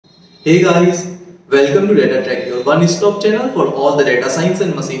Hey guys, welcome to DataTrek, your one-stop channel for all the data science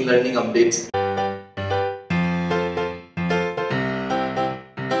and machine learning updates.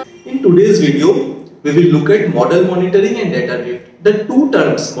 In today's video, we will look at model monitoring and data drift. The two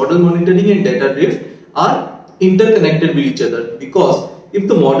terms, model monitoring and data drift, are interconnected with each other because if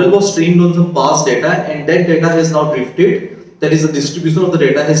the model was trained on some past data and that data has now drifted, that is the distribution of the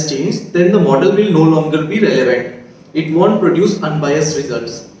data has changed, then the model will no longer be relevant. It won't produce unbiased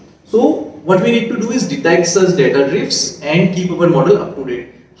results. So what we need to do is detect such data drifts and keep our model up to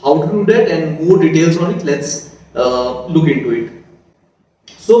date. How to do that and more details on it, let's look into it.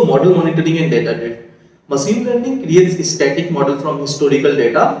 So model monitoring and data drift. Machine learning creates a static model from historical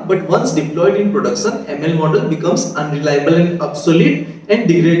data, but once deployed in production, ML model becomes unreliable and obsolete and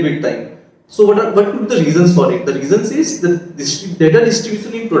degrade with time. So what could be the reasons for it? The reasons is that this data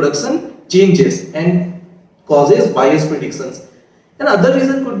distribution in production changes and causes biased predictions. Another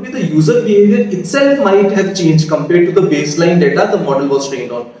reason could be the user behavior itself might have changed compared to the baseline data the model was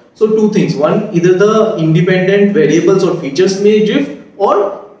trained on. So two things, one, either the independent variables or features may drift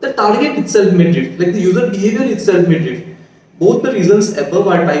or the target itself may drift, like the user behavior itself may drift. Both the reasons above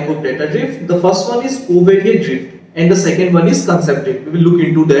are type of data drift. The first one is covariate drift and the second one is concept drift. We will look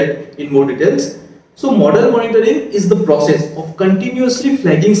into that in more details. So model monitoring is the process of continuously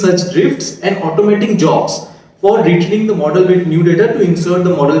flagging such drifts and automating jobs for retraining the model with new data to ensure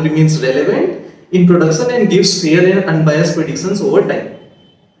the model remains relevant in production and gives fair and unbiased predictions over time.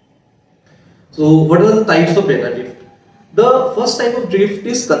 So what are the types of data drift? The first type of drift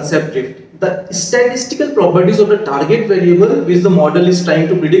is concept drift. The statistical properties of the target variable which the model is trying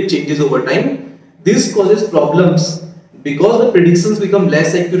to predict changes over time. This causes problems because the predictions become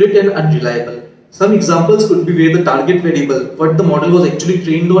less accurate and unreliable. Some examples could be where the target variable, what the model was actually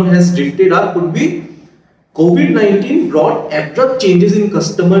trained on, has drifted up, could be COVID-19 brought abrupt changes in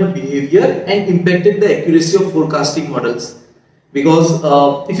customer behavior and impacted the accuracy of forecasting models. Because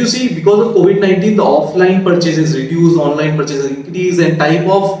if you see, because of COVID-19, the offline purchases reduced, online purchases increased, and type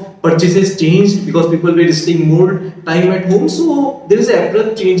of purchases changed because people were staying more time at home. So there is an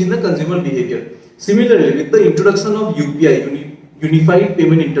abrupt change in the consumer behavior. Similarly, with the introduction of UPI, Unified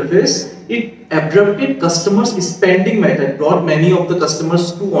Payment Interface, it abrupted customers' spending method, brought many of the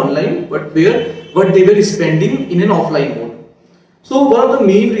customers to online, but what they were spending in an offline mode. So one of the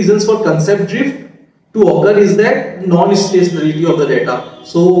main reasons for concept drift to occur is that non-stationarity of the data.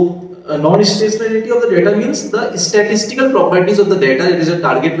 So non-stationarity of the data means the statistical properties of the data, that is a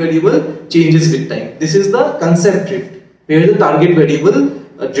target variable, changes with time. This is the concept drift, where the target variable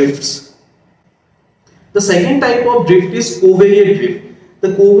drifts. The second type of drift is covariate drift. The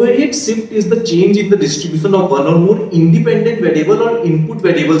covariate shift is the change in the distribution of one or more independent variable or input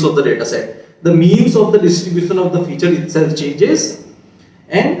variables of the dataset. The means of the distribution of the feature itself changes,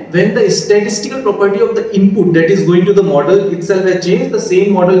 and when the statistical property of the input that is going to the model itself has changed, the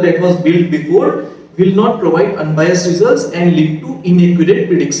same model that was built before will not provide unbiased results and lead to inaccurate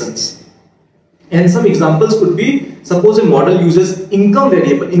predictions. And some examples could be, suppose a model uses income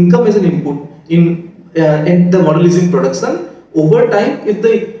variable, income as an input and the model is in production. Over time, if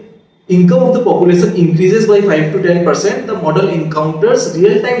the income of the population increases by 5 to 10%, the model encounters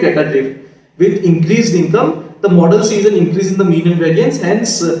real-time data drift. With increased income, the model sees an increase in the mean and variance,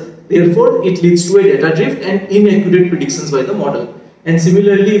 hence therefore it leads to a data drift and inaccurate predictions by the model. And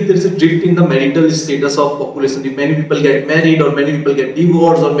similarly, if there is a drift in the marital status of population, if many people get married or many people get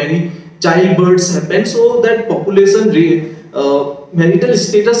divorced or many childbirths happen, so that population marital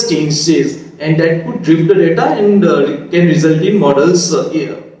status changes and that could drift the data and can result in models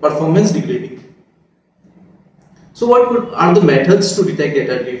performance degrading. So what are the methods to detect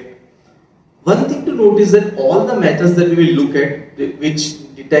data drift? One thing to note is that all the methods that we will look at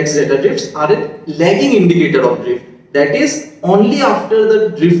which detects data drifts are a lagging indicator of drift. That is, only after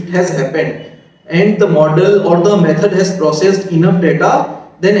the drift has happened and the model or the method has processed enough data,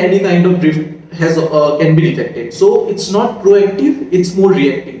 then any kind of drift can be detected. So it's not proactive, it's more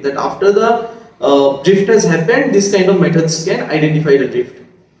reactive, that after the drift has happened, this kind of methods can identify the drift.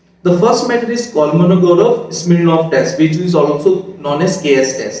 The first method is kolmogorov-smirnov test, which is also known as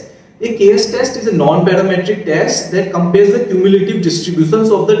KS test. A KS test is a non-parametric test that compares the cumulative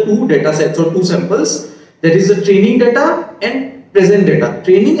distributions of the two data sets or two samples, that is the training data and present data,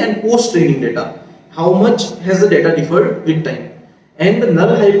 training and post-training data. How much has the data differed with time? And the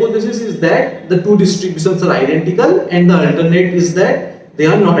null hypothesis is that the two distributions are identical and the alternate is that they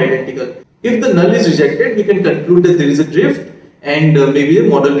are not identical. If the null is rejected, we can conclude that there is a drift and maybe a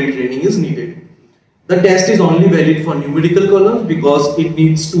model retraining is needed. The test is only valid for numerical columns because it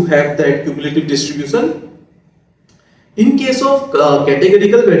needs to have that cumulative distribution. In case of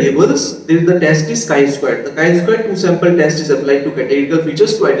categorical variables, the test is chi-squared. The chi-squared two-sample test is applied to categorical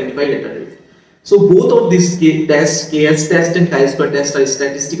features to identify data drift. So both of these tests, KS test and chi-squared test, are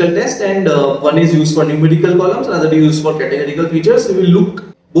statistical test, and one is used for numerical columns, another is used for categorical features. We will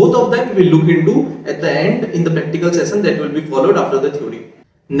look both of them. We will look into at the end in the practical session that will be followed after the theory.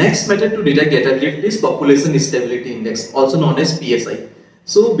 Next method to detect data drift is population stability index, also known as PSI.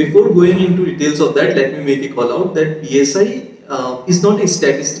 So before going into details of that, let me make a call out that PSI is not a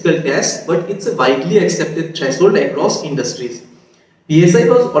statistical test, but it's a widely accepted threshold across industries. PSI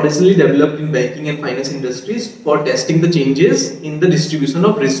was originally developed in banking and finance industries for testing the changes in the distribution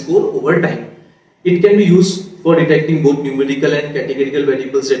of risk score over time. It can be used for detecting both numerical and categorical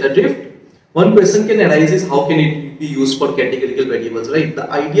variables data drift. One question can arise is how can it be used for categorical variables, right? The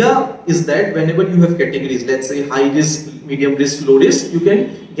idea is that whenever you have categories, let's say high risk, medium risk, low risk, you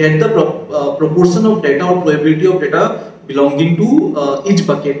can get the proportion of data or probability of data belonging to each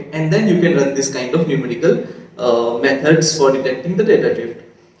bucket, and then you can run this kind of numerical methods for detecting the data drift.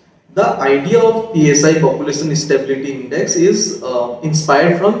 The idea of PSI, population stability index, is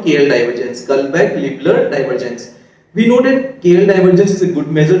inspired from KL divergence, Kullback-Leibler divergence. We know that KL divergence is a good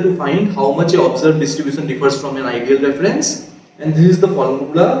measure to find how much a observed distribution differs from an ideal reference, and this is the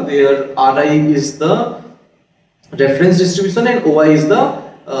formula where Ri is the reference distribution and Oi is the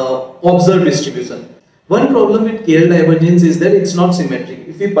observed distribution. One problem with KL divergence is that it's not symmetric.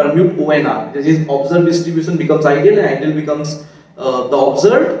 If we permute O and R, that is, observed distribution becomes ideal and ideal becomes the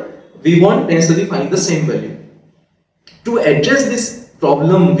observed, we won't necessarily find the same value. To address this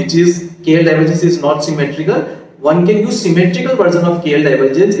problem, which is KL divergence is not symmetrical, one can use symmetrical version of KL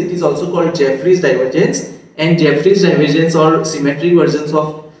divergence. It is also called Jeffreys divergence, and Jeffreys divergence or symmetric versions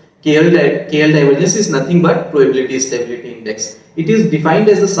of KL divergence is nothing but probability stability index. It is defined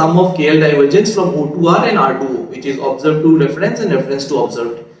as the sum of KL divergence from O to R and R to O, which is observed to reference and reference to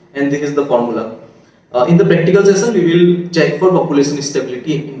observed, and this is the formula. In the practical session, we will check for population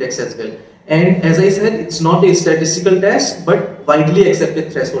stability index as well. And as I said, it's not a statistical test, but widely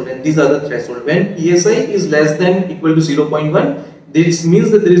accepted threshold, and these are the threshold. When PSI is less than equal to 0.1, this means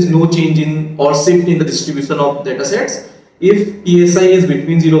that there is no change in or shift in the distribution of data sets. If PSI is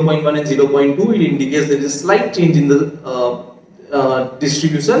between 0.1 and 0.2, it indicates there is a slight change in the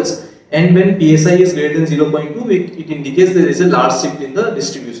distributions, and when PSI is greater than 0.2, it indicates there is a large shift in the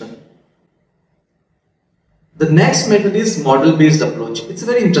distribution. The next method is model-based approach. It's a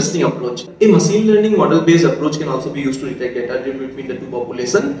very interesting approach. A machine learning model-based approach can also be used to detect data drift between the two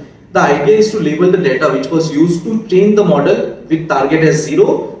populations. The idea is to label the data which was used to train the model with target as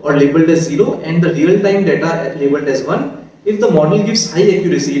 0 or labeled as 0 and the real-time data labeled as 1. If the model gives high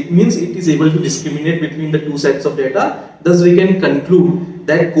accuracy, it means it is able to discriminate between the two sets of data. Thus, we can conclude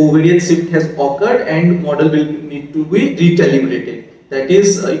that covariate shift has occurred and model will need to be recalibrated. That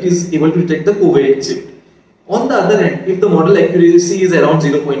is, it is able to detect the covariate shift. On the other hand, if the model accuracy is around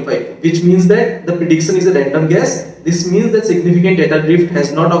 0.5, which means that the prediction is a random guess, this means that significant data drift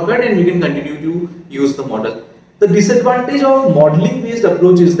has not occurred and we can continue to use the model. The disadvantage of modeling based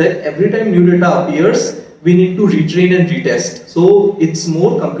approach is that every time new data appears, we need to retrain and retest. So it's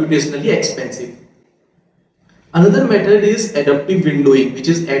more computationally expensive. Another method is adaptive windowing, which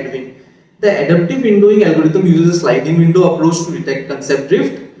is ADWIN. The adaptive windowing algorithm uses a sliding window approach to detect concept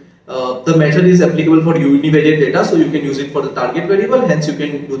drift. The method is applicable for univariate data, so you can use it for the target variable, hence you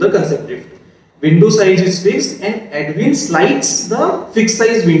can do the concept drift. Window size is fixed and ADWIN slides the fixed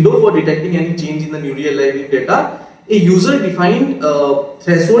size window for detecting any change in the newly arriving data. A user defined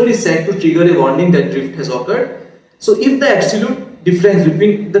threshold is set to trigger a warning that drift has occurred. So if the absolute difference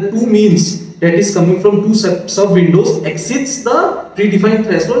between the two means that is coming from two sub windows exceeds the predefined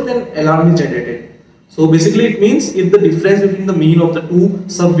threshold, then alarm is generated. So basically it means if the difference between the mean of the two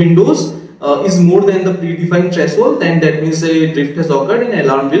sub windows is more than the predefined threshold, then that means a drift has occurred and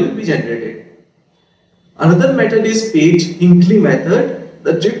alarm will be generated. Another method is Page-Hinckley method.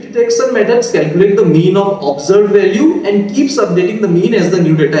 The drift detection methods calculate the mean of observed value and keeps updating the mean as the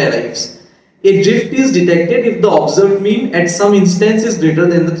new data arrives. A drift is detected if the observed mean at some instance is greater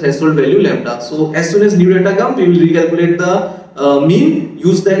than the threshold value lambda. So as soon as new data comes, we will recalculate the mean,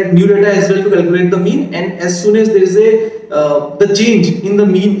 use that new data as well to calculate the mean, and as soon as there is the change in the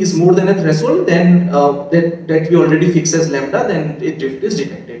mean is more than a threshold, then that we already fix as lambda, then a drift is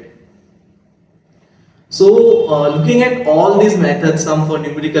detected. So looking at all these methods, some for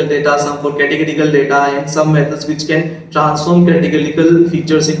numerical data, some for categorical data, and some methods which can transform categorical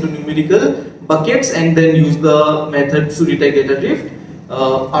features into numerical buckets and then use the methods to detect data drift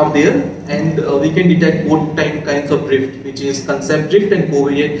are there, and we can detect both kinds of drift, which is concept drift and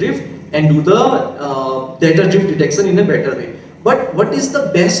covariate drift, and do the data drift detection in a better way. But what is the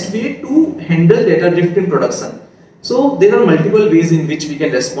best way to handle data drift in production? So there are multiple ways in which we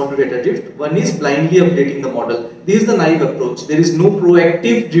can respond to data drift. One is blindly updating the model. This is the naive approach. There is no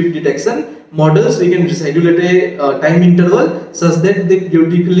proactive drift detection. Models we can schedule at a time interval such that they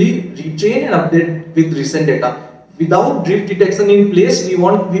periodically retrain and update with recent data. Without drift detection in place, we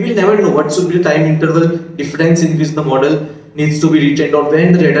will never know what should be the time interval difference in which the model needs to be retrained, or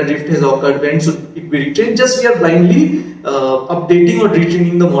when the data drift has occurred, when should it be retrained. Just we are blindly updating or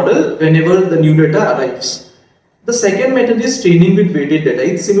retraining the model whenever the new data arrives. The second method is training with weighted data.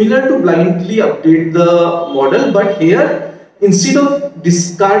 It's similar to blindly update the model, but here instead of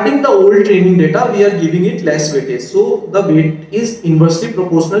discarding the old training data, we are giving it less weightage. So the weight is inversely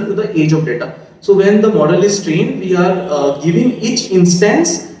proportional to the age of data. So when the model is trained, we are giving each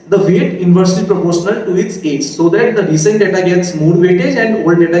instance the weight inversely proportional to its age, so that the recent data gets more weightage and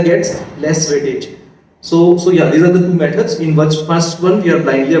old data gets less weightage. So yeah, these are the two methods. In which first one we are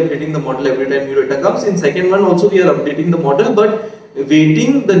blindly updating the model every time new data comes. In second one also we are updating the model but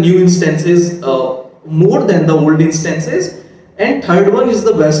weighting the new instances more than the old instances. And third one is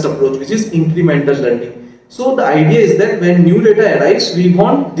the best approach, which is incremental learning. So the idea is that when new data arrives, we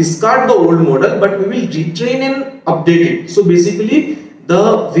won't discard the old model, but we will retrain and update it. So basically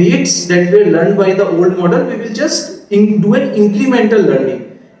the weights that were learned by the old model, we will just do an incremental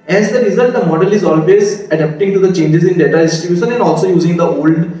learning. As the result, the model is always adapting to the changes in data distribution and also using the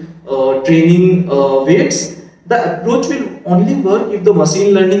old training weights. The approach will only work if the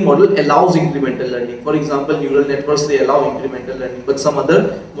machine learning model allows incremental learning. For example, neural networks, they allow incremental learning, but some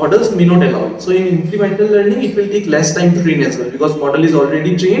other models may not allow it. So in incremental learning, it will take less time to train as well, because model is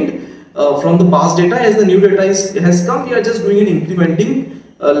already trained from the past data. As the new data has come, we are just doing an incrementing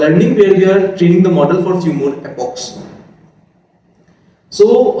learning where we are training the model for few more epochs.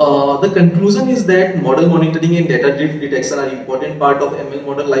 So the conclusion is that model monitoring and data drift detection are important part of ML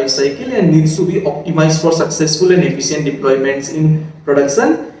model life cycle and needs to be optimized for successful and efficient deployments in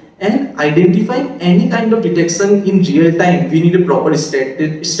production. And identifying any kind of detection in real time, we need a proper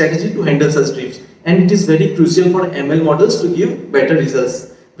strategy to handle such drifts. And it is very crucial for ML models to give better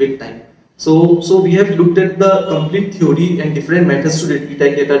results with time. So we have looked at the complete theory and different methods to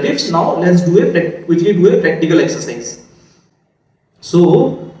detect data drifts. Now let's quickly do a practical exercise.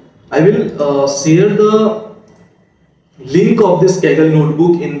 So I will share the link of this Kaggle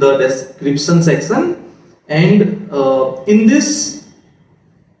notebook in the description section, and in this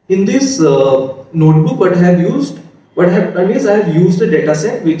notebook what I have done is I have used a data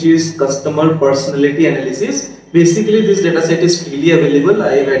set which is customer personality analysis. Basically this data set is freely available.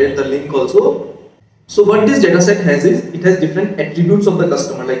 I have added the link also. So what this data set has is, it has different attributes of the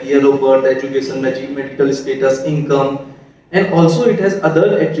customer like year of birth, education, medical status, income, and also it has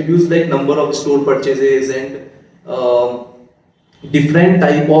other attributes like number of store purchases and different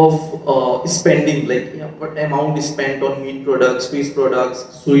type of spending, like what amount is spent on meat products, fish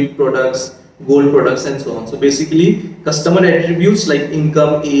products, sweet products, gold products, and so on. So basically customer attributes like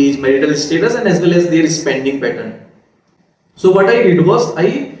income, age, marital status, and as well as their spending pattern. So what I did was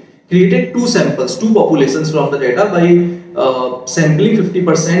I created two populations from the data by sampling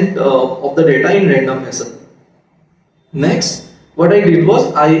 50% of the data in random fashion. Next, what I did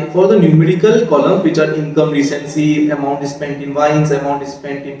was for the numerical columns, which are income, recency, amount spent in wines, amount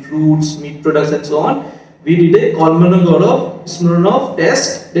spent in fruits, meat products, and so on, we did a kolmogorov-smirnov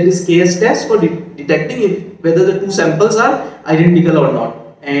test, that is KS test, for detecting whether the two samples are identical or not.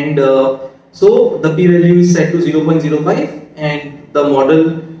 And so the p-value is set to 0.05 and the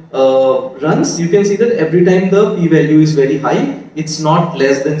model runs. You can see that every time the p-value is very high, it's not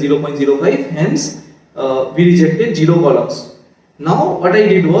less than 0.05, hence we rejected 0 columns. Now what I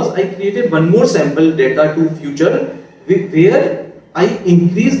did was I created one more sample data to future where I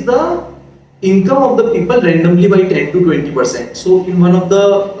increased the income of the people randomly by 10 to 20%. So in one of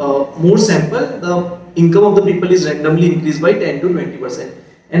the more sample, the income of the people is randomly increased by 10 to 20%.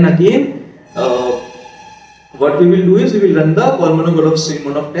 And again, what we will do is we will run the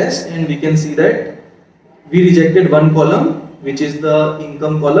kolmogorov-smirnov test, and we can see that we rejected one column, which is the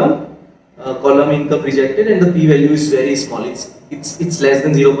income column. Column income rejected, and the p-value is very small. It's less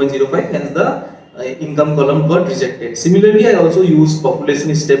than 0.05, hence the income column got rejected. Similarly, I also use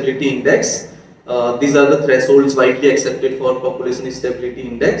population stability index. These are the thresholds widely accepted for population stability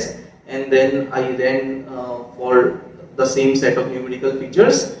index, and then I ran for the same set of numerical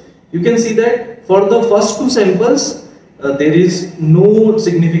features. You can see that for the first two samples there is no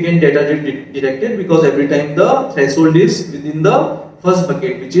significant data drift detected, because every time the threshold is within the first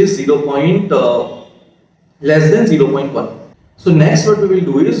bucket, which is less than 0.1. So next what we will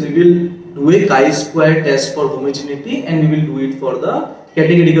do is we will do a chi-square test for homogeneity, and we will do it for the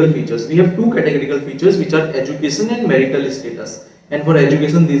categorical features. We have two categorical features, which are education and marital status. And for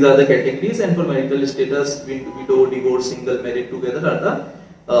education, these are the categories, and for marital status, widow, divorce, single, married, together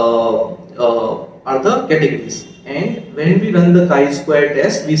are the categories. And when we run the chi-square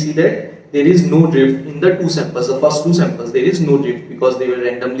test, we see that there is no drift in the two samples. The first two samples, there is no drift because they were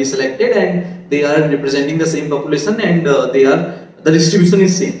randomly selected and they are representing the same population, and the distribution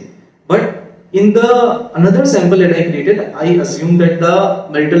is same. But in the another sample that I created, I assume that the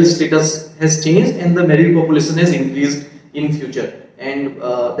marital status has changed and the married population has increased in future. And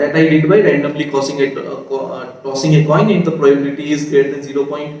that I did by randomly tossing a coin. If the probability is greater than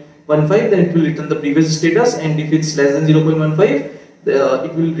 0.15, then it will return the previous status, and if it's less than 0.15,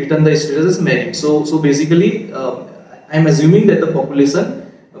 it will return the status as married. So basically, I am assuming that the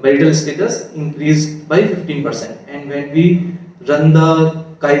population marital status increased by 15%. And when we run the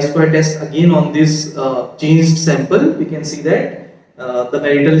chi-square test again on this changed sample, we can see that the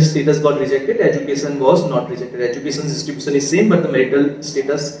marital status got rejected, education was not rejected. Education distribution is same, but the marital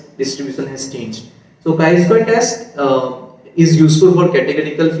status distribution has changed. So chi-square test is useful for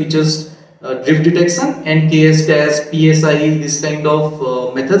categorical features drift detection, and KS test, PSI, this kind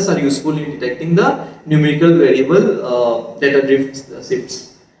of methods are useful in detecting the numerical variable data drift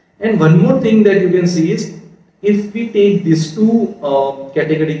shifts. And one more thing that you can see is, if we take these two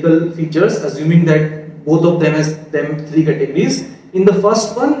categorical features, assuming that both of them has three categories. In the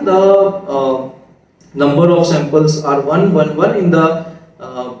first one, the number of samples are 1, 1, 1. In the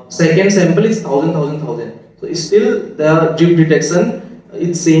second sample, it's 1000, 1000, 1000. So still the drift detection,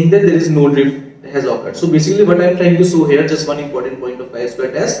 it's saying that there is no drift has occurred. So basically, what I am trying to show here, just one important point of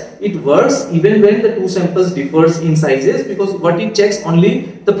chi-square test, it works even when the two samples differs in sizes, because what it checks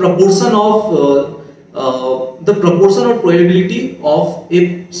only the proportion of probability of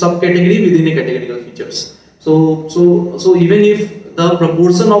a subcategory within a categorical features. So even if the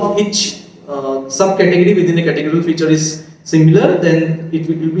proportion of each subcategory within a categorical feature is similar, then it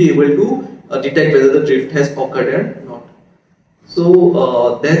will be able to detect whether the drift has occurred or not.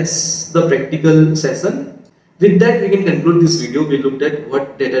 So that's the practical session. With that, we can conclude this video. We looked at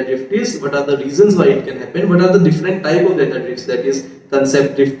what data drift is, what are the reasons why it can happen, what are the different type of data drifts, that is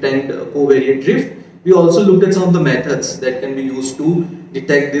concept drift and covariate drift. We also looked at some of the methods that can be used to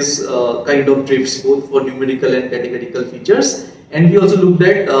detect this kind of drifts, both for numerical and categorical features. And we also looked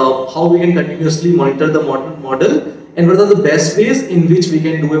at how we can continuously monitor the model, and what are the best ways in which we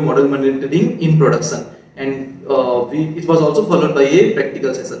can do a model monitoring in production. And it was also followed by a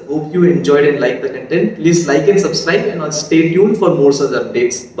practical session. Hope you enjoyed and liked the content. Please like and subscribe, and stay tuned for more such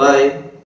updates. Bye.